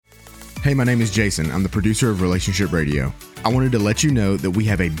Hey, my name is Jason. I'm the producer of Relationship Radio. I wanted to let you know that we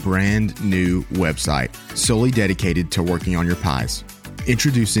have a brand new website solely dedicated to working on your pies.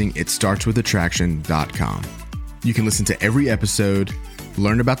 Introducing itstartswithattraction.com. You can listen to every episode,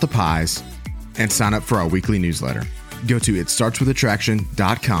 learn about the pies, and sign up for our weekly newsletter. Go to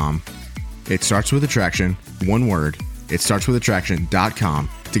itstartswithattraction.com. It starts with attraction, one word, itstartswithattraction.com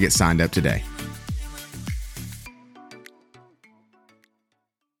to get signed up today.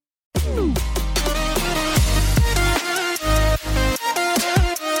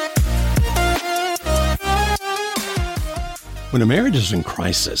 When a marriage is in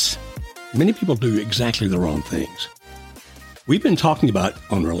crisis, many people do exactly the wrong things. We've been talking about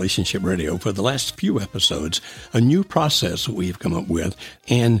on Relationship Radio for the last few episodes a new process that we've come up with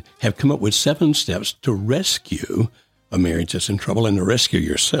and have come up with 7 steps to rescue a marriage that's in trouble and to rescue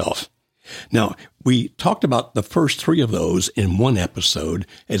yourself. Now, we talked about the first 3 of those in one episode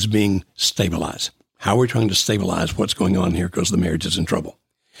as being stabilize. How we're trying to stabilize what's going on here because the marriage is in trouble.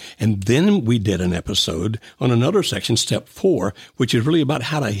 And then we did an episode on another section, step 4, which is really about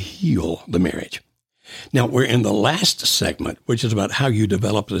how to heal the marriage. Now, we're in the last segment, which is about how you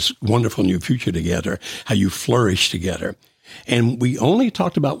develop this wonderful new future together, how you flourish together. And we only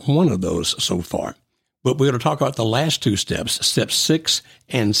talked about one of those so far. But we're going to talk about the last 2 steps, steps 6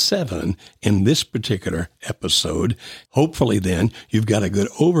 and 7, in this particular episode. Hopefully, then, you've got a good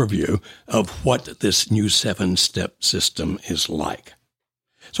overview of what this new 7-step system is like.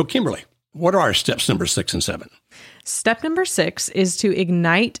 So, Kimberly, what are our steps number 6 and 7? Step number 6 is to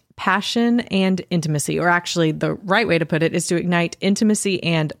ignite passion and intimacy, or actually the right way to put it is to ignite intimacy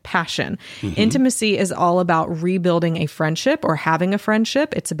and passion. Mm-hmm. Intimacy is all about rebuilding a friendship or having a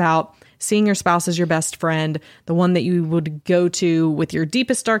friendship. It's about seeing your spouse as your best friend, the one that you would go to with your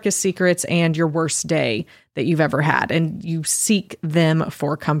deepest, darkest secrets and your worst day that you've ever had, and you seek them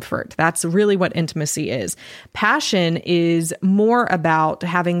for comfort. That's really what intimacy is. Passion is more about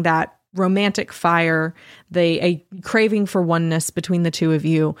having that romantic fire, a craving for oneness between the two of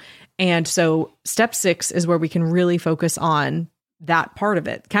you. And so step 6 is where we can really focus on that part of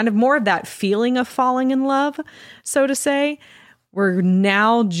it, kind of more of that feeling of falling in love, so to say. We're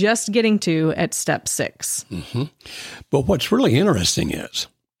now just getting to at step 6. Mm-hmm. But what's really interesting is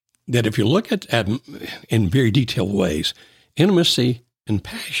that if you look at in very detailed ways, intimacy and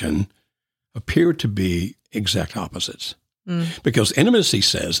passion appear to be exact opposites. Because intimacy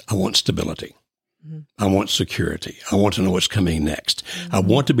says, I want stability. I want security. I want to know what's coming next. I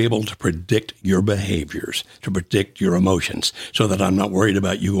want to be able to predict your behaviors, to predict your emotions, so that I'm not worried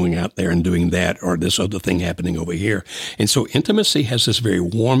about you going out there and doing that or this other thing happening over here. And so intimacy has this very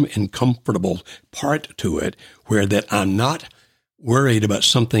warm and comfortable part to it where that I'm not worried about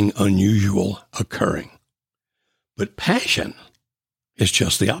something unusual occurring. But passion is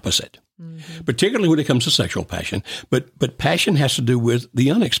just the opposite, particularly when it comes to sexual passion. But passion has to do with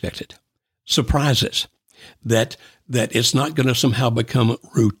the unexpected. Surprises, that it's not going to somehow become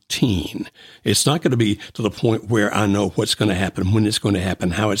routine. It's not going to be to the point where I know what's going to happen, when it's going to happen,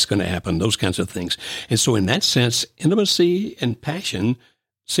 how it's going to happen, those kinds of things. And so in that sense, intimacy and passion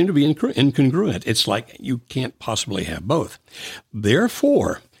seem to be incongruent. It's like you can't possibly have both.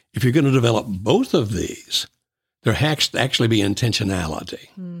 Therefore, if you're going to develop both of these, there has to actually be intentionality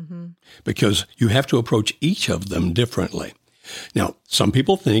because you have to approach each of them differently. Now, some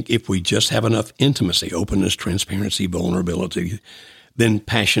people think if we just have enough intimacy, openness, transparency, vulnerability, then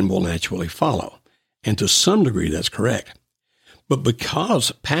passion will naturally follow. And to some degree, that's correct. But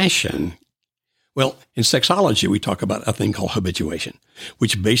because passion, well, in sexology, we talk about a thing called habituation,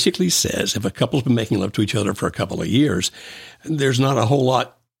 which basically says if a couple's been making love to each other for a couple of years, there's not a whole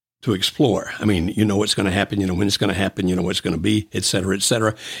lot to explore. I mean, you know what's going to happen, you know when it's going to happen, you know what it's going to be, et cetera, et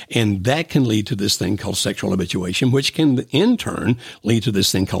cetera. And that can lead to this thing called sexual habituation, which can in turn lead to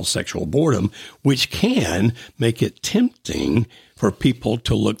this thing called sexual boredom, which can make it tempting for people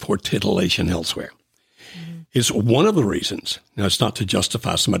to look for titillation elsewhere. It's one of the reasons, now it's not to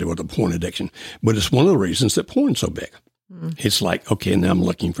justify somebody with a porn addiction, but it's one of the reasons that porn's so big. It's like, okay, now I'm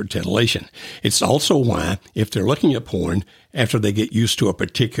looking for titillation. It's also why, if they're looking at porn, after they get used to a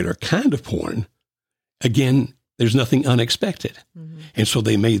particular kind of porn, again, there's nothing unexpected. And so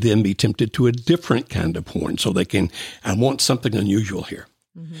they may then be tempted to a different kind of porn. So I want something unusual here.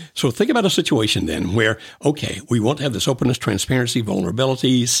 So think about a situation then where, okay, we want to have this openness, transparency,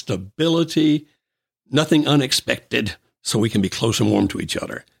 vulnerability, stability, nothing unexpected, so we can be close and warm to each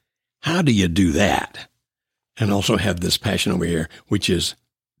other. How do you do that? And also have this passion over here, which is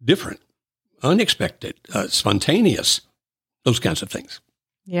different, unexpected, spontaneous, those kinds of things.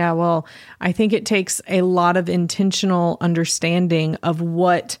 Yeah, well, I think it takes a lot of intentional understanding of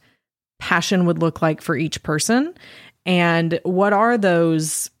what passion would look like for each person. And what are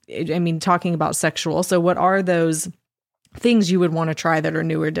those, talking about sexual, so what are those things you would want to try that are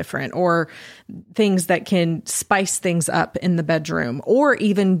new or different, or things that can spice things up in the bedroom, or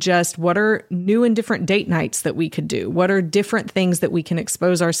even just what are new and different date nights that we could do? What are different things that we can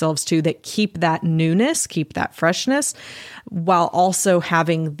expose ourselves to that keep that newness, keep that freshness, while also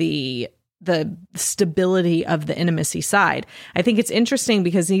having the stability of the intimacy side? I think it's interesting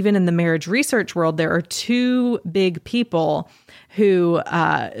because even in the marriage research world, there are two big people who,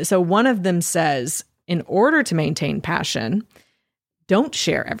 so one of them says, in order to maintain passion, don't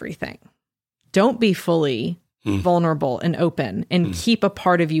share everything. Don't be fully vulnerable and open, and keep a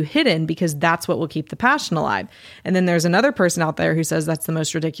part of you hidden, because that's what will keep the passion alive. And then there's another person out there who says that's the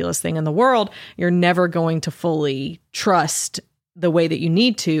most ridiculous thing in the world. You're never going to fully trust the way that you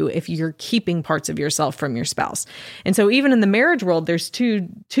need to if you're keeping parts of yourself from your spouse. And so even in the marriage world, there's two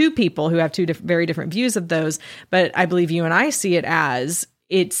people who have very different views of those. But I believe you and I see it as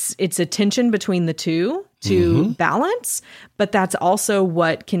it's a tension between the two to balance, but that's also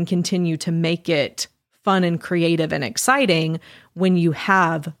what can continue to make it fun and creative and exciting when you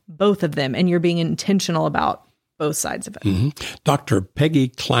have both of them and you're being intentional about both sides of it. Dr. Peggy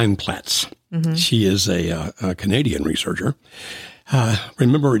Kleinplatz, she is a Canadian researcher.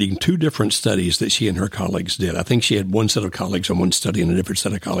 Remember reading two different studies that she and her colleagues did. I think she had one set of colleagues on one study and a different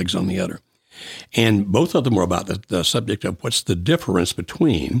set of colleagues on the other. And both of them were about the subject of what's the difference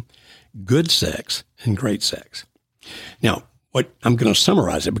between good sex and great sex. Now, what I'm going to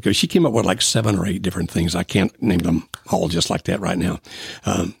summarize it because she came up with like 7 or 8 different things. I can't name them all just like that right now.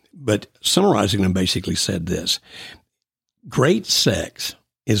 But summarizing them basically said this: great sex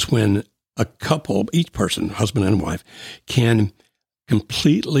is when a couple, each person, husband and wife, can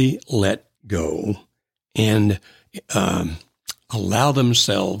completely let go and allow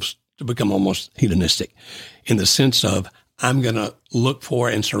themselves to become almost hedonistic in the sense of, I'm going to look for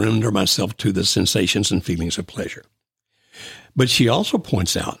and surrender myself to the sensations and feelings of pleasure. But she also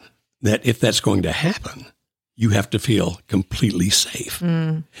points out that if that's going to happen, you have to feel completely safe.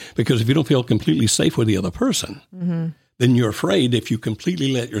 Because if you don't feel completely safe with the other person, then you're afraid if you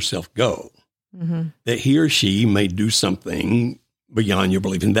completely let yourself go, that he or she may do something beyond your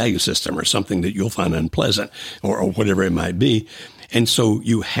belief and value system, or something that you'll find unpleasant, or whatever it might be. And so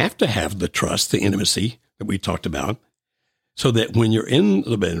you have to have the trust, the intimacy that we talked about, so that when you're in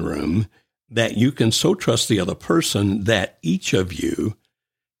the bedroom, that you can so trust the other person that each of you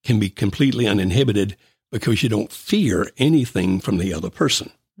can be completely uninhibited because you don't fear anything from the other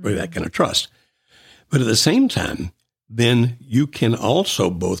person with that kind of trust. But at the same time, then you can also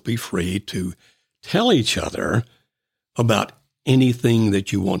both be free to tell each other about anything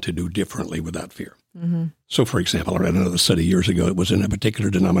that you want to do differently without fear. So, for example, I read another study years ago. It was in a particular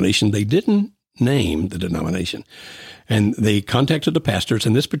denomination. They didn't name the denomination. And they contacted the pastors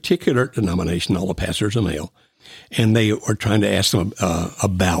in this particular denomination. All the pastors are male. And they were trying to ask them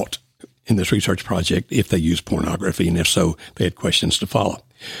about, in this research project, if they use pornography. And if so, they had questions to follow.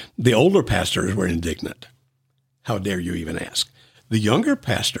 The older pastors were indignant. How dare you even ask? The younger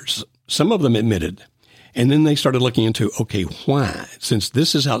pastors, some of them admitted. And then they started looking into, okay, why? Since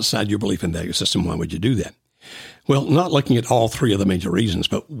this is outside your belief and value system, why would you do that? Well, not looking at all 3 of the major reasons,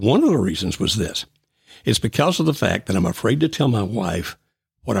 but one of the reasons was this. It's because of the fact that I'm afraid to tell my wife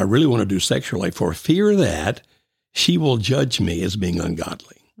what I really want to do sexually for fear that she will judge me as being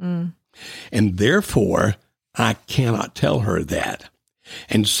ungodly. And therefore, I cannot tell her that.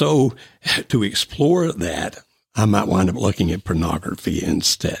 And so to explore that, I might wind up looking at pornography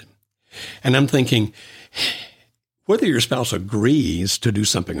instead. And I'm thinking, whether your spouse agrees to do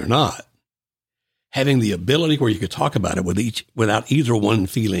something or not, having the ability where you could talk about it without either one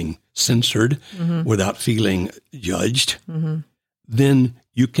feeling censored, without feeling judged, then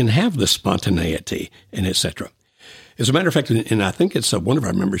you can have the spontaneity and et cetera. As a matter of fact, and I think it's one of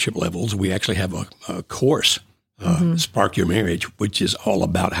our membership levels, we actually have a course, Spark Your Marriage, which is all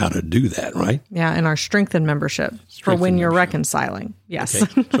about how to do that, right? Yeah, and our Strengthen membership for when you're reconciling. Yes.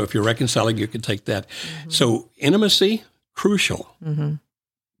 Okay. So if you're reconciling, you can take that. So intimacy, crucial,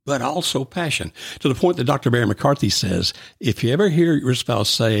 but also passion. To the point that Dr. Barry McCarthy says, if you ever hear your spouse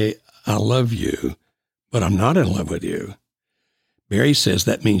say, I love you, but I'm not in love with you, Barry says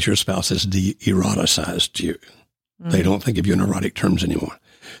that means your spouse has de-eroticized you. They don't think of you in erotic terms anymore.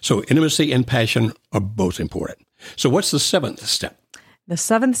 So intimacy and passion are both important. So what's the 7th step? The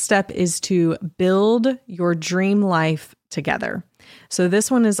 7th step is to build your dream life together. So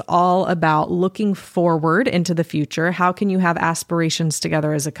this one is all about looking forward into the future. How can you have aspirations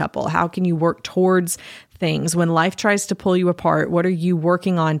together as a couple? How can you work towards things? When life tries to pull you apart, what are you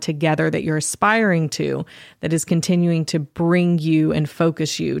working on together that you're aspiring to that is continuing to bring you and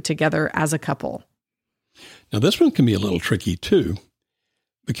focus you together as a couple? Now, this one can be a little tricky too,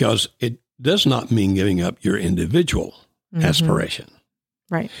 because it does not mean giving up your individual aspiration.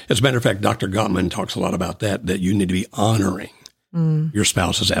 Right. As a matter of fact, Dr. Gottman talks a lot about that you need to be honoring your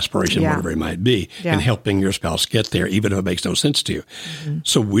spouse's aspiration, whatever it might be, and helping your spouse get there, even if it makes no sense to you.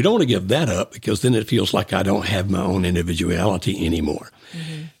 So we don't want to give that up, because then it feels like I don't have my own individuality anymore.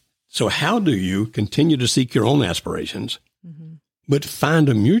 So how do you continue to seek your own aspirations, but find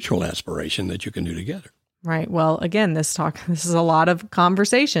a mutual aspiration that you can do together? Right. Well, again, this is a lot of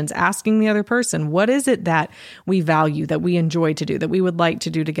conversations, asking the other person, what is it that we value, that we enjoy to do, that we would like to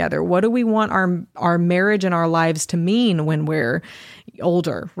do together? What do we want our marriage and our lives to mean when we're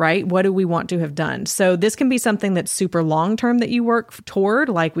older, right? What do we want to have done? So this can be something that's super long-term that you work toward,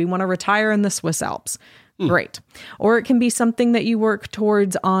 like we want to retire in the Swiss Alps. Great. Or it can be something that you work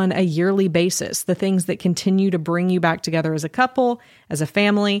towards on a yearly basis, the things that continue to bring you back together as a couple, as a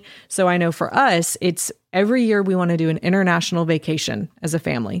family. So I know for us, it's every year we want to do an international vacation as a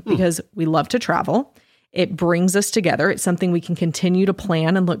family because we love to travel. It brings us together. It's something we can continue to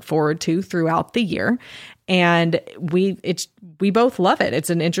plan and look forward to throughout the year. And we both love it.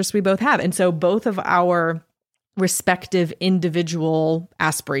 It's an interest we both have. And so both of our respective individual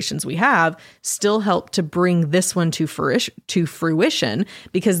aspirations we have still help to bring this one to fruition,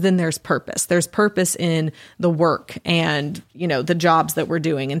 because then there's purpose. There's purpose in the work and, the jobs that we're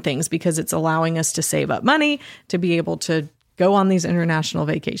doing and things, because it's allowing us to save up money to be able to go on these international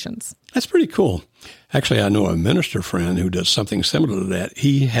vacations. That's pretty cool. Actually, I know a minister friend who does something similar to that.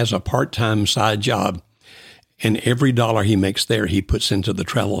 He has a part-time side job, and every dollar he makes there, he puts into the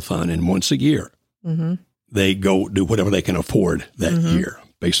travel fund. And once a year, they go do whatever they can afford that year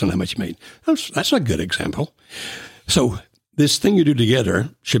based on how much you made. That's a good example. So this thing you do together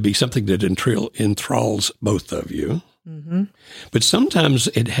should be something that enthralls both of you. But sometimes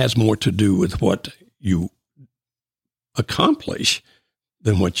it has more to do with what you accomplish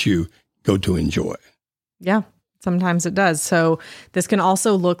than what you go to enjoy. Yeah. Sometimes it does. So this can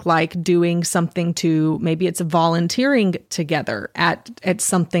also look like doing something maybe it's volunteering together at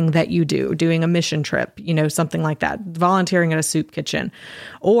something that you do, doing a mission trip, something like that, volunteering at a soup kitchen.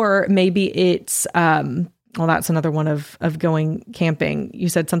 Or maybe it's, that's another one of going camping. You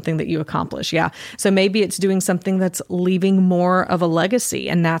said something that you accomplish. Yeah. So maybe it's doing something that's leaving more of a legacy,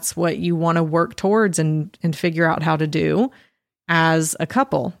 and that's what you want to work towards and figure out how to do as a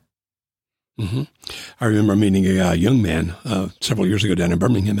couple. I remember meeting a young man several years ago down in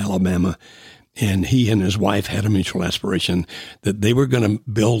Birmingham, Alabama, and he and his wife had a mutual aspiration that they were going to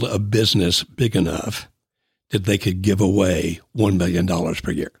build a business big enough that they could give away $1 million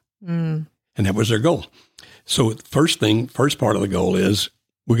per year. And that was their goal. So first part of the goal is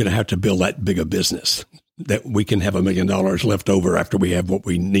we're going to have to build that big a business that we can have $1 million left over after we have what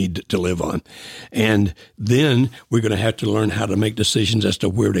we need to live on. And then we're going to have to learn how to make decisions as to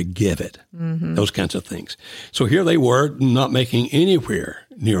where to give it, those kinds of things. So here they were, not making anywhere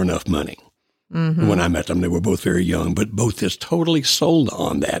near enough money. When I met them, they were both very young, but both just totally sold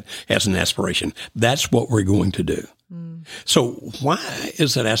on that as an aspiration. That's what we're going to do. So why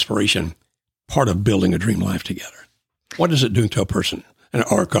is that aspiration part of building a dream life together? What is it doing to a person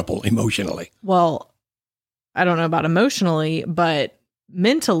or a couple emotionally? Well, I don't know about emotionally, but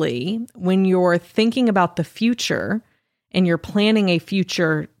mentally, when you're thinking about the future and you're planning a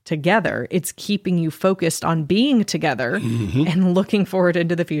future together, it's keeping you focused on being together and looking forward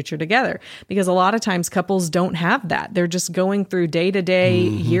into the future together. Because a lot of times couples don't have that. They're just going through day to day,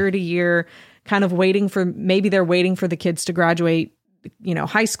 year to year, kind of maybe they're waiting for the kids to graduate,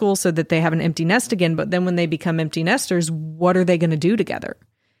 high school so that they have an empty nest again. But then when they become empty nesters, what are they going to do together?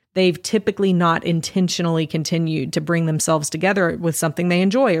 They've typically not intentionally continued to bring themselves together with something they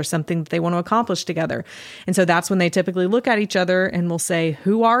enjoy or something that they want to accomplish together. And so that's when they typically look at each other and will say,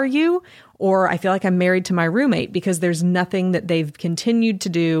 "Who are you?" Or "I feel like I'm married to my roommate," because there's nothing that they've continued to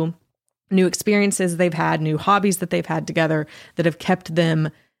do, new experiences they've had, new hobbies that they've had together that have kept them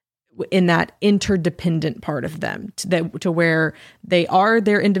in that interdependent part of them to where they are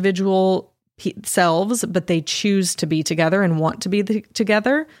their individual selves, but they choose to be together and want to be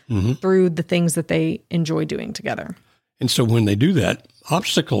together through the things that they enjoy doing together. And so when they do that,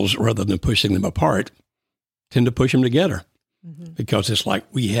 obstacles, rather than pushing them apart, tend to push them together. because it's like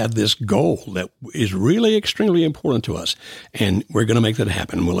we have this goal that is really extremely important to us, and we're going to make that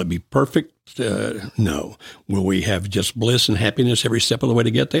happen. Will it be perfect? No. Will we have just bliss and happiness every step of the way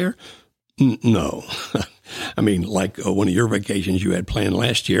to get there? No. I mean, like one of your vacations you had planned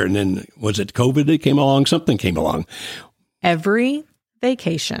last year, and then was it COVID that came along? Something came along. Every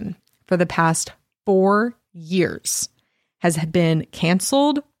vacation for the past 4 years has been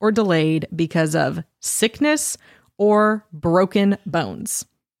canceled or delayed because of sickness or broken bones.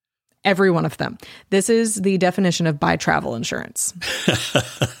 Every one of them. This is the definition of buy travel insurance.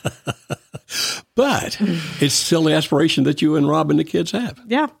 But it's still the aspiration that you and Rob and the kids have.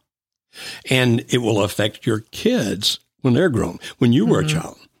 Yeah. And it will affect your kids when they're grown. When you were a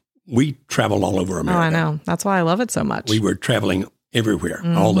child, we traveled all over America. Oh, I know. That's why I love it so much. We were traveling everywhere,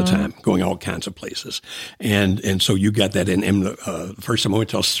 all the time, going all kinds of places. And so you got that in the first time I went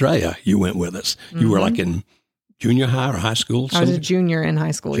to Australia, you went with us. You were like in junior high or high school? I was a junior in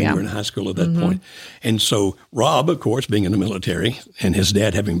high school, Junior in high school at that point. And so Rob, of course, being in the military, and his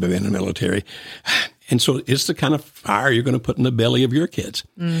dad having been in the military, and so it's the kind of fire you're going to put in the belly of your kids.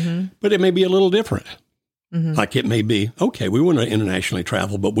 But it may be a little different. Like it may be, okay, we want to internationally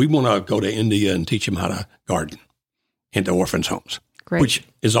travel, but we want to go to India and teach them how to garden into orphans' homes, which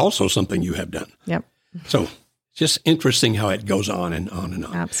is also something you have done. Yep. So just interesting how it goes on and on and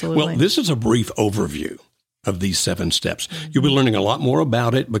on. Absolutely. Well, this is a brief overview of these 7 steps. You'll be learning a lot more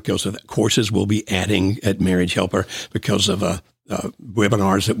about it because of the courses we'll be adding at Marriage Helper, because of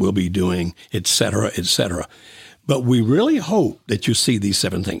webinars that we'll be doing, et cetera, et cetera. But we really hope that you see these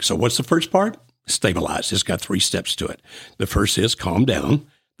 7 things. So what's the first part? Stabilize. It's got 3 steps to it. The first is calm down.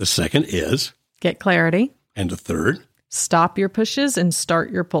 The second is get clarity. And the third? Stop your pushes and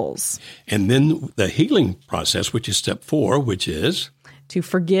start your pulls. And then the healing process, which is step 4, which is? To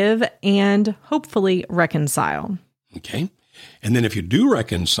forgive and hopefully reconcile. Okay. And then if you do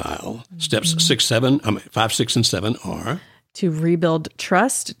reconcile, steps 5, 6, and 7 are? To rebuild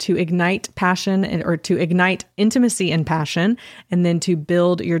trust, to ignite passion, or to ignite intimacy and passion, and then to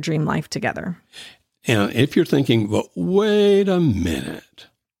build your dream life together. And if you're thinking, well, wait a minute,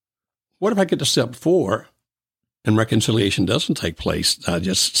 what if I get to step 4 and reconciliation doesn't take place? I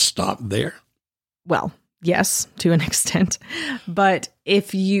just stop there? Well, yes, to an extent. But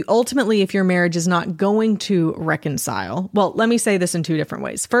if your marriage is not going to reconcile, well, let me say this in 2 different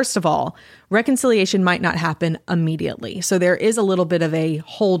ways. First of all, reconciliation might not happen immediately. So there is a little bit of a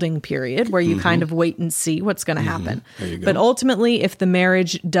holding period where you kind of wait and see what's going to happen. There you go. But ultimately, if the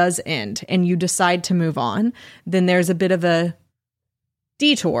marriage does end and you decide to move on, then there's a bit of a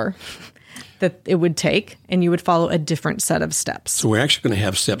detour that it would take, and you would follow a different set of steps. So we're actually going to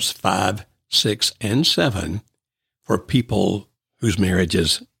have steps 5, 6, and 7 for people whose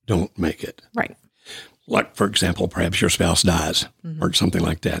marriages don't make it. Right. Like, for example, perhaps your spouse dies or something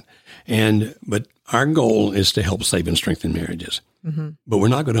like that. But our goal is to help save and strengthen marriages. But we're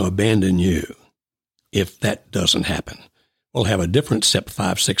not going to abandon you if that doesn't happen. We'll have a different step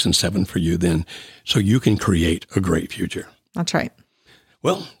 5, 6, and 7 for you then, so you can create a great future. That's right.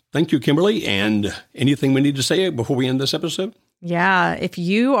 Well, thank you, Kimberly. And anything we need to say before we end this episode? Yeah. If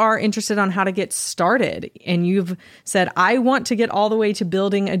you are interested on how to get started and you've said, I want to get all the way to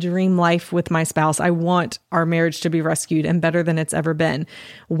building a dream life with my spouse, I want our marriage to be rescued and better than it's ever been,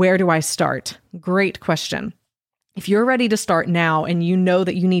 where do I start? Great question. If you're ready to start now and you know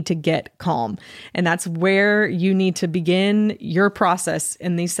that you need to get calm, and that's where you need to begin your process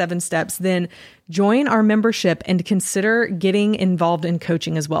in these 7 steps, then join our membership and consider getting involved in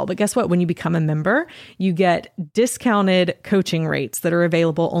coaching as well. But guess what? When you become a member, you get discounted coaching rates that are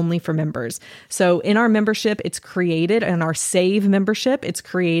available only for members. So in our membership, it's created, and our Save membership, it's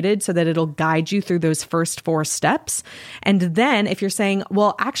created so that it'll guide you through those first 4 steps. And then if you're saying,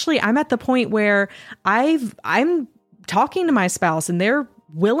 well, actually, I'm at the point where I'm talking to my spouse and they're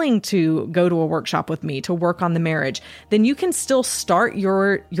willing to go to a workshop with me to work on the marriage, then you can still start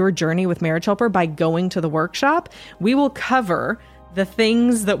your journey with Marriage Helper by going to the workshop. We will cover the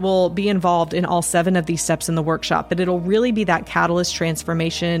things that will be involved in all 7 of these steps in the workshop, but it'll really be that catalyst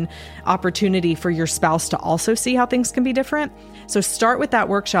transformation opportunity for your spouse to also see how things can be different. So start with that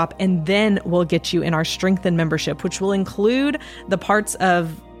workshop, and then we'll get you in our Strengthen membership, which will include the parts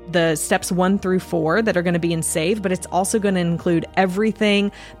of the steps 1 through 4 that are going to be in Save, but it's also going to include everything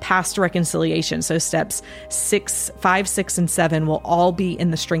past reconciliation. So steps 5, 6, and 7 will all be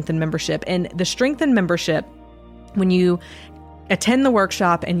in the Strengthen membership. And the Strengthen membership, when you attend the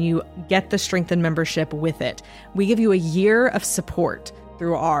workshop and you get the Strengthen membership with it, we give you a year of support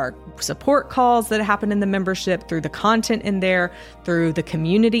through our support calls that happen in the membership, through the content in there, through the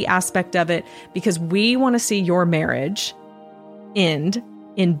community aspect of it, because we want to see your marriage end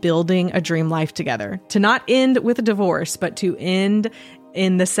in building a dream life together, to not end with a divorce, but to end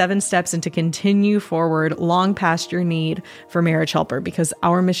in the 7 steps and to continue forward long past your need for marriage helper, because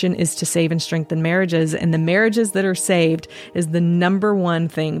our mission is to save and strengthen marriages, and the marriages that are saved is the number one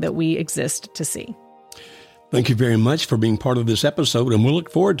thing that we exist to see. Thank you very much for being part of this episode, and we'll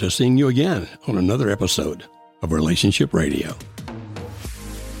look forward to seeing you again on another episode of Relationship Radio.